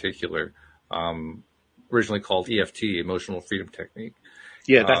tapping in particular, originally called EFT, Emotional Freedom Technique.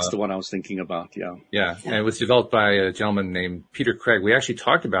 Yeah, that's the one I was thinking about, yeah. Yeah, and it was developed by a gentleman named Peter Craig. We actually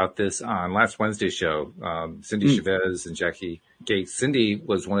talked about this on last Wednesday's show. Cindy Chavez and Jackie Gates. Cindy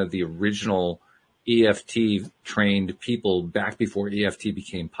was one of the original EFT-trained people back before EFT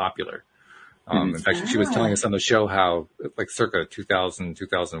became popular. In fact, she was telling us on the show how, like, circa 2000,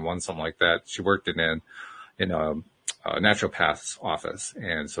 2001, something like that, she worked in a naturopath's office.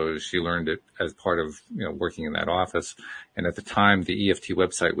 And so she learned it as part of, working in that office. And at the time, the EFT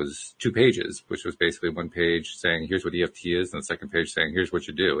website was 2 pages, which was basically one page saying, here's what EFT is, and the second page saying, here's what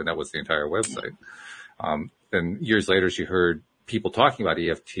you do. And that was the entire website. Then years later, she heard people talking about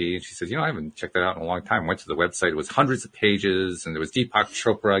EFT, and she said, I haven't checked that out in a long time. Went to the website. It was hundreds of pages, and there was Deepak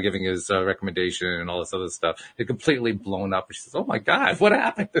Chopra giving his recommendation and all this other stuff. It completely blown up. And she says, oh, my God, what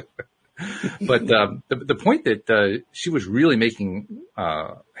happened? But the point that she was really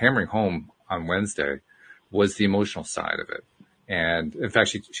hammering home on Wednesday was the emotional side of it. And, in fact,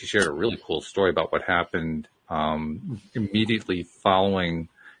 she shared a really cool story about what happened immediately following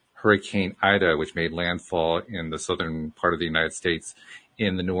Hurricane Ida, which made landfall in the southern part of the United States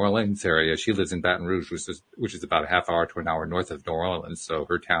in the New Orleans area. She lives in Baton Rouge, which is about a half hour to an hour north of New Orleans. So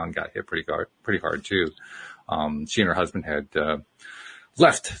her town got hit pretty hard too. She and her husband had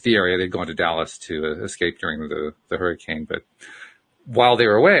left the area. They'd gone to Dallas to escape during the hurricane. But while they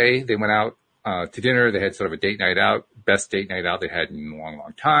were away, they went out to dinner. They had sort of a date night out, best date night out they had in a long,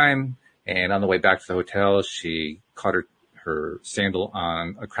 long time. And on the way back to the hotel, she caught her sandal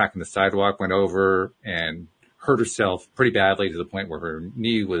on a crack in the sidewalk, went over and hurt herself pretty badly to the point where her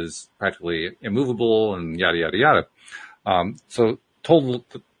knee was practically immovable and yada, yada, yada. So told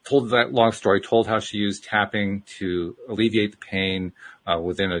told that long story, told how she used tapping to alleviate the pain.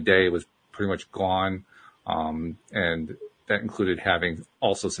 Within a day, it was pretty much gone. And that included having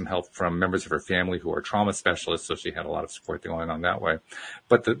also some help from members of her family who are trauma specialists. So she had a lot of support going on that way.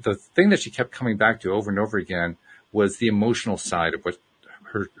 But the thing that she kept coming back to over and over again was the emotional side of what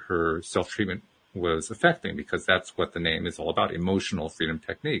her self-treatment was affecting, because that's what the name is all about, emotional freedom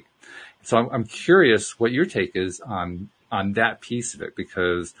technique. So I'm curious what your take is on that piece of it,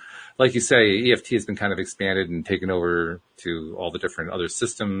 because like you say, EFT has been kind of expanded and taken over to all the different other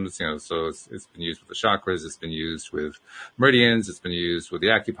systems, so it's been used with the chakras, it's been used with meridians, it's been used with the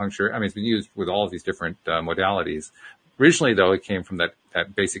acupuncture. I mean, it's been used with all of these different modalities. Originally, though, it came from that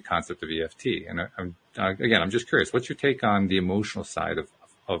basic concept of EFT. And I'm just curious, what's your take on the emotional side of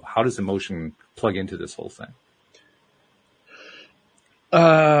how does emotion plug into this whole thing?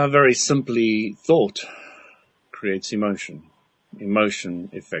 Very simply, thought creates emotion. Emotion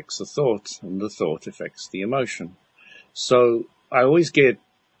affects the thought, and the thought affects the emotion. So I always get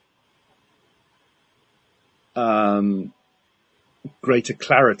greater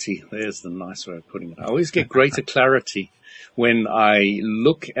clarity. There's the nice way of putting it. I always get greater clarity when I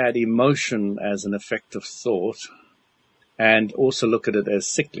look at emotion as an effect of thought and also look at it as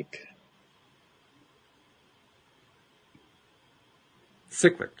cyclic.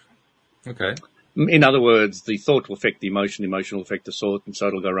 Cyclic. Okay. In other words, the thought will affect the emotion will affect the thought, and so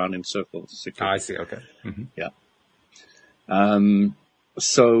it'll go around in circles. Cyclic. I see. Okay. Mm-hmm. Yeah.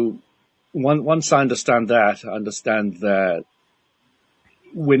 So once I understand that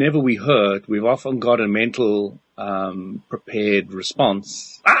whenever we hurt, we've often got a mental prepared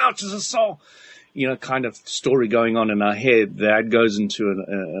response. Ouch, it's a sore, kind of story going on in our head that goes into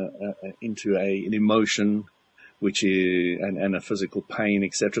an emotion, which is and a physical pain,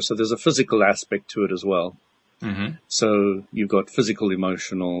 etc. So there's a physical aspect to it as well. Mm-hmm. So you've got physical,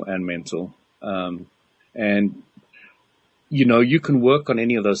 emotional, and mental, and you can work on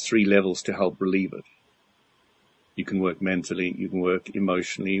any of those three levels to help relieve it. You can work mentally, you can work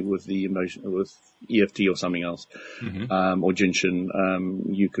emotionally with with EFT or something else, mm-hmm. Or Jinshin.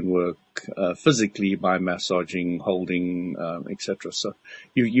 You can work physically by massaging, holding, etc. So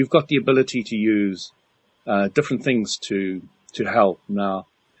you've got the ability to use different things to help. Now,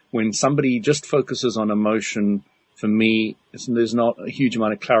 when somebody just focuses on emotion, for me, there's not a huge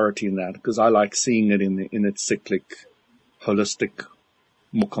amount of clarity in that, because I like seeing it in its cyclic, holistic,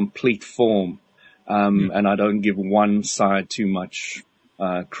 more complete form. And I don't give one side too much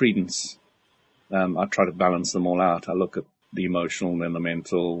credence. I try to balance them all out. I look at the emotional and the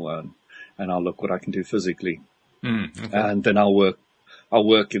mental, and I'll look what I can do physically, okay. And then I'll work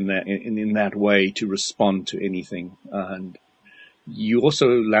in that way to respond to anything. And you also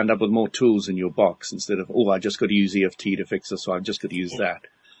land up with more tools in your box instead of, I just got to use EFT to fix this, so I've just got to use that.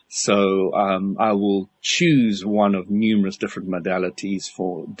 So I will choose one of numerous different modalities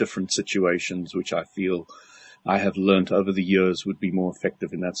for different situations, which I feel I have learnt over the years would be more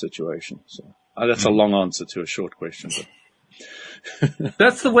effective in that situation. So that's a long answer to a short question. But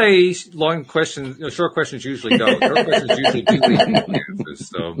that's the way long questions, short questions usually go. Short questions usually do lead to answers.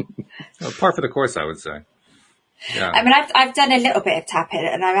 So par for the course, I would say. Yeah. I mean, I've done a little bit of tapping,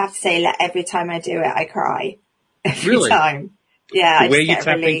 and I have to say, every time I do it, I cry. Every time. Yeah. Where are you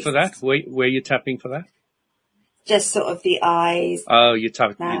tapping for that? Where are you tapping for that? Just sort of the eyes. Oh, you're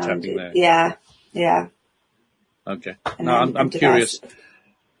tapping there. Yeah. Yeah. Okay. No, I'm curious.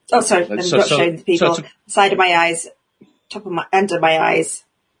 Oh, sorry. I'm not showing the people. Side of my eyes, under my eyes,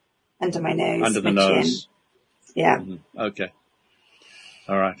 under my nose. Under the nose. Chin. Yeah. Mm-hmm. Okay.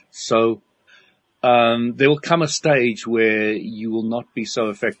 All right. So, there will come a stage where you will not be so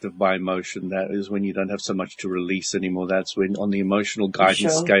affected by emotion. That is when you don't have so much to release anymore. That's when on the emotional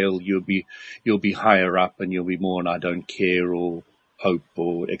guidance scale, you'll be higher up, and you'll be more on I don't care or hope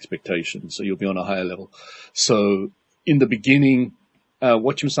or expectation. So you'll be on a higher level. So in the beginning,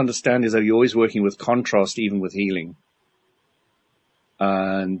 what you must understand is that you're always working with contrast, even with healing.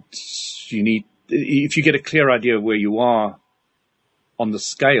 And if you get a clear idea of where you are on the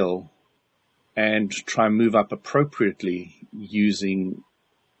scale, and try and move up appropriately using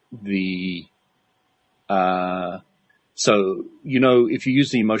the, if you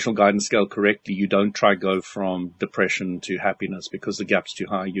use the emotional guidance scale correctly, you don't try go from depression to happiness, because the gap's too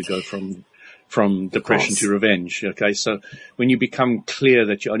high. You go from depression to revenge. Okay. So when you become clear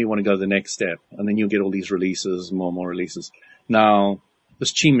that you only want to go the next step, and then you'll get all these releases, more and more releases. Now,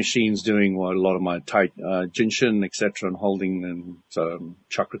 this chi machine's doing what a lot of my tight Jinshin, etc., and holding and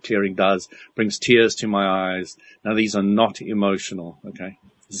chakra clearing does, brings tears to my eyes. Now, these are not emotional, okay?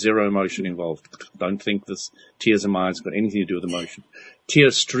 Zero emotion involved. Don't think this tears in my eyes got anything to do with emotion.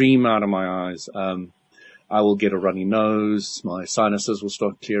 Tears stream out of my eyes. I will get a runny nose. My sinuses will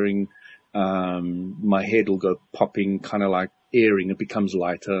start clearing. My head will go popping, kind of like airing. It becomes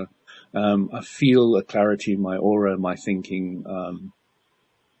lighter. I feel a clarity in my aura, my thinking.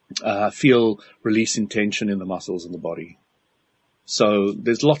 I feel release in tension in the muscles in the body. So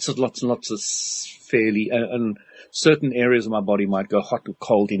there's lots of fairly, and certain areas of my body might go hot or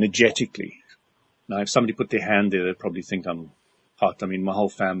cold energetically. Now, if somebody put their hand there, they'd probably think I'm hot. I mean, my whole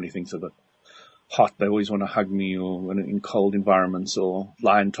family thinks of it hot. They always want to hug me, or when in cold environments, or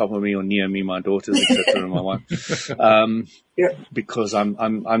lie on top of me or near me, my daughters, etc., and my wife. Because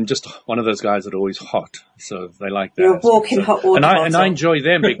I'm just one of those guys that are always hot. So they like that. You're a walking hot water bottle. And I enjoy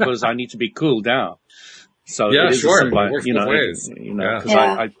them because I need to be cooled down. So yeah, it is sure. because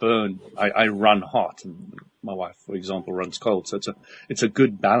I burn, I run hot, and my wife, for example, runs cold. So it's a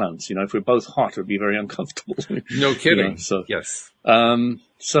good balance. If we're both hot, it would be very uncomfortable. No kidding. Yes.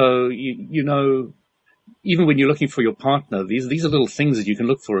 So even when you're looking for your partner, these are little things that you can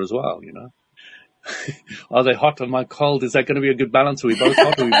look for as well. Are they hot? Am I cold? Is that going to be a good balance? Are we both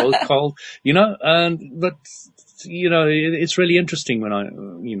hot? Are we both cold? But it's really interesting when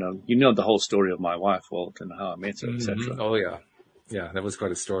the whole story of my wife, Walt, and how I met her, etc. Oh yeah. Yeah, that was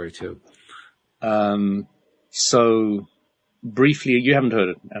quite a story too. So briefly, you haven't heard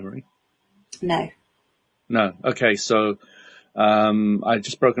it, Amory? No. Okay. So, I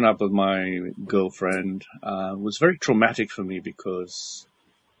just broken up with my girlfriend. It was very traumatic for me because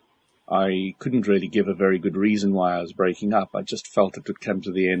I couldn't really give a very good reason why I was breaking up. I just felt it would come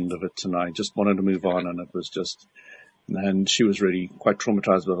to the end of it, and I just wanted to move on, and and she was really quite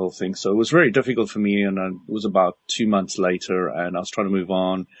traumatized by the whole thing. So it was very difficult for me, and it was about 2 months later, and I was trying to move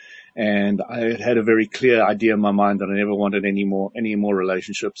on, and I had a very clear idea in my mind that I never wanted any more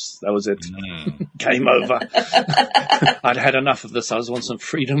relationships. That was it. Game over. I'd had enough of this. I just want some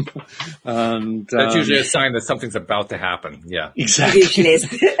freedom. And that's usually a sign that something's about to happen. Yeah, exactly. Usually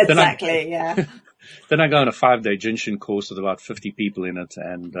is. Exactly. Yeah. Then I go on a 5-day Jinshin course with about 50 people in it,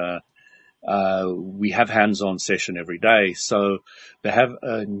 and we have hands-on session every day. So they have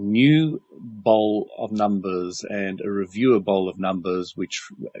a new bowl of numbers and a reviewer bowl of numbers which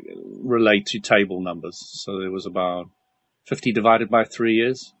relate to table numbers. So there was about 50 divided by 3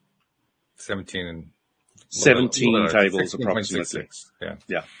 years. 17 tables approximately.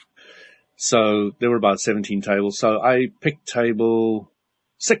 Yeah. So there were about 17 tables. So I picked table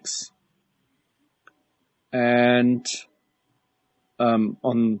 6. And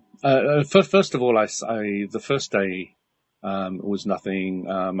first of all, the first day was nothing.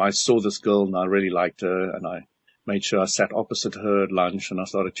 I saw this girl and I really liked her, and I made sure I sat opposite her at lunch, and I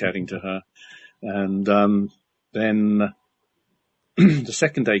started chatting to her. And then the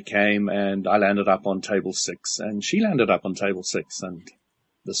second day came, and I landed up on table 6, and she landed up on table 6, and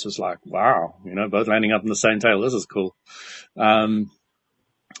this was like, wow, both landing up on the same table. This is cool.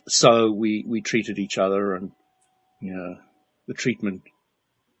 So we treated each other, and the treatment.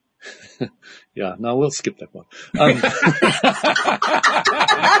 Yeah, no, we'll skip that one.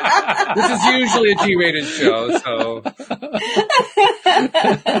 This is usually a G-rated show, so.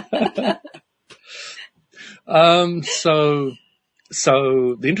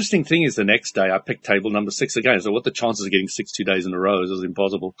 So the interesting thing is the next day I picked table number 6 again. So what the chances of getting 6 2 days in a row is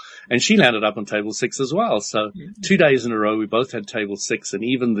impossible. And she landed up on table 6 as well. So 2 days in a row, we both had table 6, and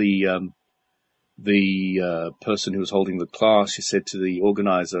even the person who was holding the class, she said to the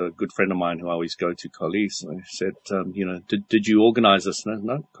organizer, a good friend of mine who I always go to, Carlis, I said, did you organize this?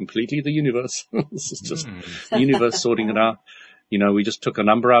 No, completely the universe. This is just the universe sorting it out. We just took a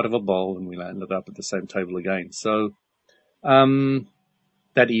number out of a bowl and we landed up at the same table again. So,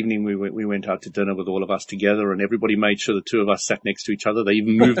 that evening we went out to dinner with all of us together, and everybody made sure the two of us sat next to each other. They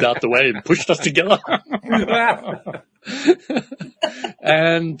even moved out the way and pushed us together.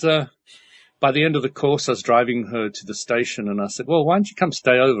 And, by the end of the course, I was driving her to the station, and I said, well, why don't you come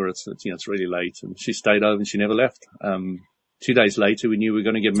stay over? It's really late. And she stayed over and she never left. 2 days later, we knew we were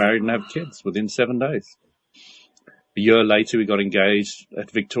going to get married and have kids within 7 days. A year later, we got engaged at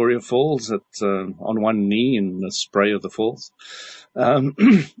Victoria Falls on one knee in the spray of the falls. A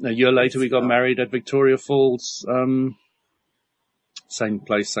year later, we got married at Victoria Falls. Same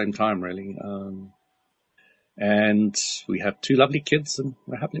place, same time, really. And we have 2 lovely kids, and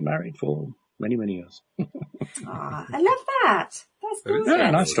we're happily married for many, many years. I love that. That's gorgeous. Yeah,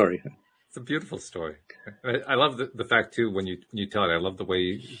 nice story. It's a beautiful story. I love the fact too when you tell it. I love the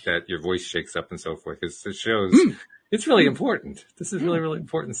way that your voice shakes up and so forth, because it shows it's really important. This is really, really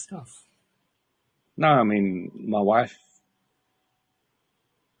important stuff. No, I mean, my wife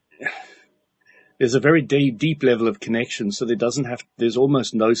there's a very deep level of connection, so there's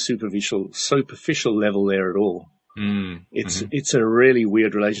almost no superficial level there at all. It's a really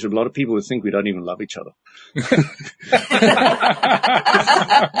weird relationship. A lot of people would think we don't even love each other.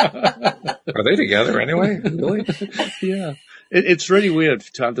 Are they together anyway? Really? Yeah. It's really weird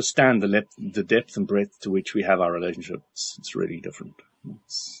to understand the depth and breadth to which we have our relationship. It's really different.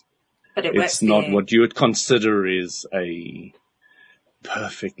 But it's not what you would consider is a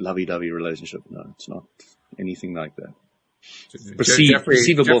perfect lovey-dovey relationship. No, it's not anything like that.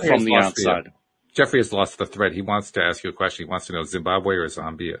 Perceivable from the outside. Jeffrey has lost the thread. He wants to ask you a question. He wants to know Zimbabwe or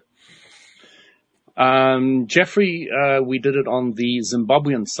Zambia. Jeffrey, we did it on the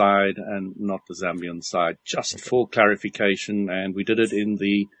Zimbabwean side and not the Zambian side, just for clarification. And we did it in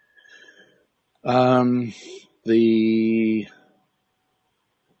the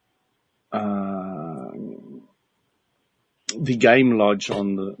game lodge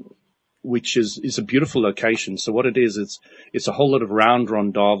which is a beautiful location. So what it is, it's a whole lot of round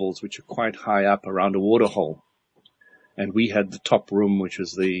rondavels, which are quite high up around a waterhole. And we had the top room, which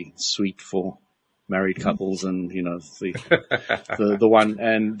was the suite for married couples and, the one.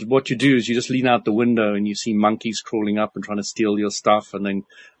 And what you do is you just lean out the window and you see monkeys crawling up and trying to steal your stuff. And then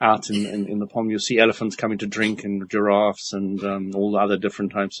out in the palm, you'll see elephants coming to drink and giraffes and, all the other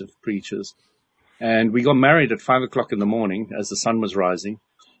different types of creatures. And we got married at 5:00 in the morning as the sun was rising.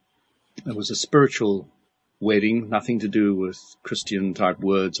 It was a spiritual wedding, nothing to do with Christian type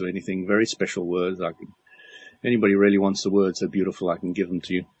words or anything, very special words. Anybody really wants the words, they're beautiful, I can give them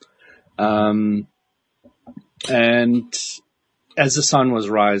to you. And as the sun was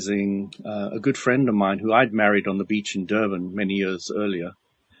rising, a good friend of mine who I'd married on the beach in Durban many years earlier,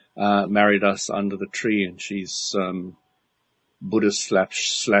 married us under the tree, and she's, Buddhist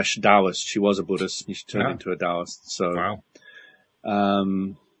slash Taoist. She was a Buddhist and she turned into a Taoist. So, wow.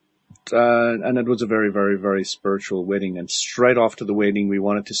 And it was a very, very, very spiritual wedding. And straight after the wedding, we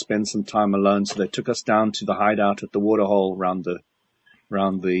wanted to spend some time alone. So they took us down to the hideout at the waterhole around the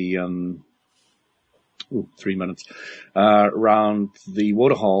 3 minutes, around the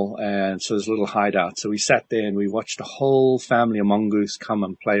waterhole. And so there's a little hideout. So we sat there and we watched a whole family of mongoose come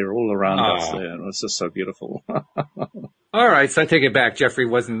and play all around us there. It was just so beautiful. All right, so I take it back. Jeffrey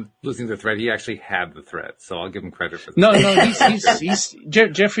wasn't losing the thread. He actually had the thread, so I'll give him credit for that. No,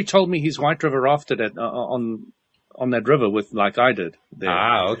 Jeffrey told me he's White River rafted on that river like I did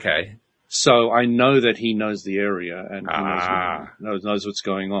there. Okay. So I know that he knows the area and he knows what's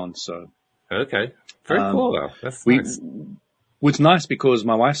going on. So okay, very cool though. That's nice. It's nice because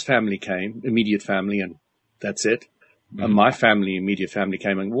my wife's family came, immediate family, and that's it. And my family, immediate family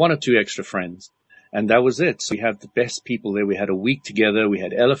came, and one or two extra friends. And that was it. So we had the best people there. We had a week together. We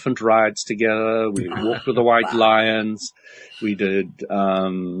had elephant rides together. We walked with the white lions. We did,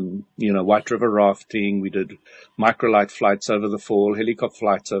 White River rafting. We did microlight flights over the fall, helicopter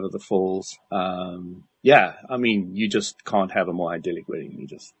flights over the falls. You just can't have a more idyllic wedding.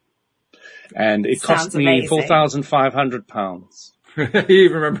 And it cost me £4,500. He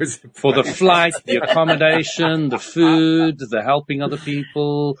remembers it. For the flight, the accommodation, the food, the helping other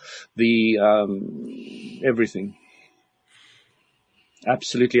people, the everything.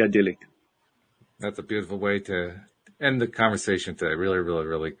 Absolutely idyllic. That's a beautiful way to end the conversation today. Really, really,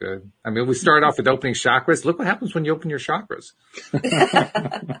 really good. I mean, we started off with opening chakras. Look what happens when you open your chakras.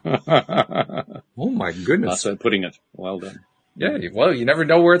 Oh my goodness. That's way of putting it. Well done. Yeah, well, you never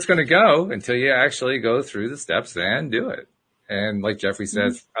know where it's going to go until you actually go through the steps and do it. And like Jeffrey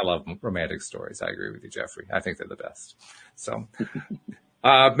says, I love romantic stories. I agree with you, Jeffrey. I think they're the best. So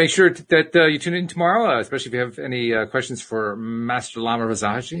make sure that you tune in tomorrow, especially if you have any questions for Master Lama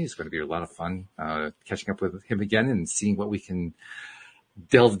Razaji. It's going to be a lot of fun catching up with him again and seeing what we can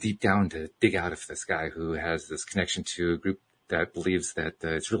delve deep down to dig out of this guy who has this connection to a group that believes that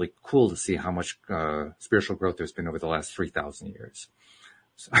it's really cool to see how much spiritual growth there's been over the last 3,000 years.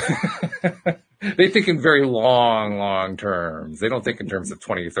 So they think in very long terms. They don't think in terms of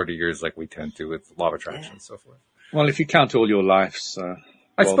 20 or 30 years like we tend to with law of attraction and so forth. Well, if you count all your lives,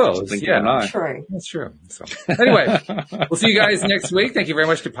 I suppose, yeah. True. That's true. So anyway, we'll see you guys next week. Thank you very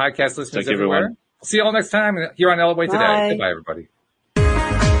much to podcast listeners everywhere. We'll see you all next time here on LOA Today. Goodbye, everybody.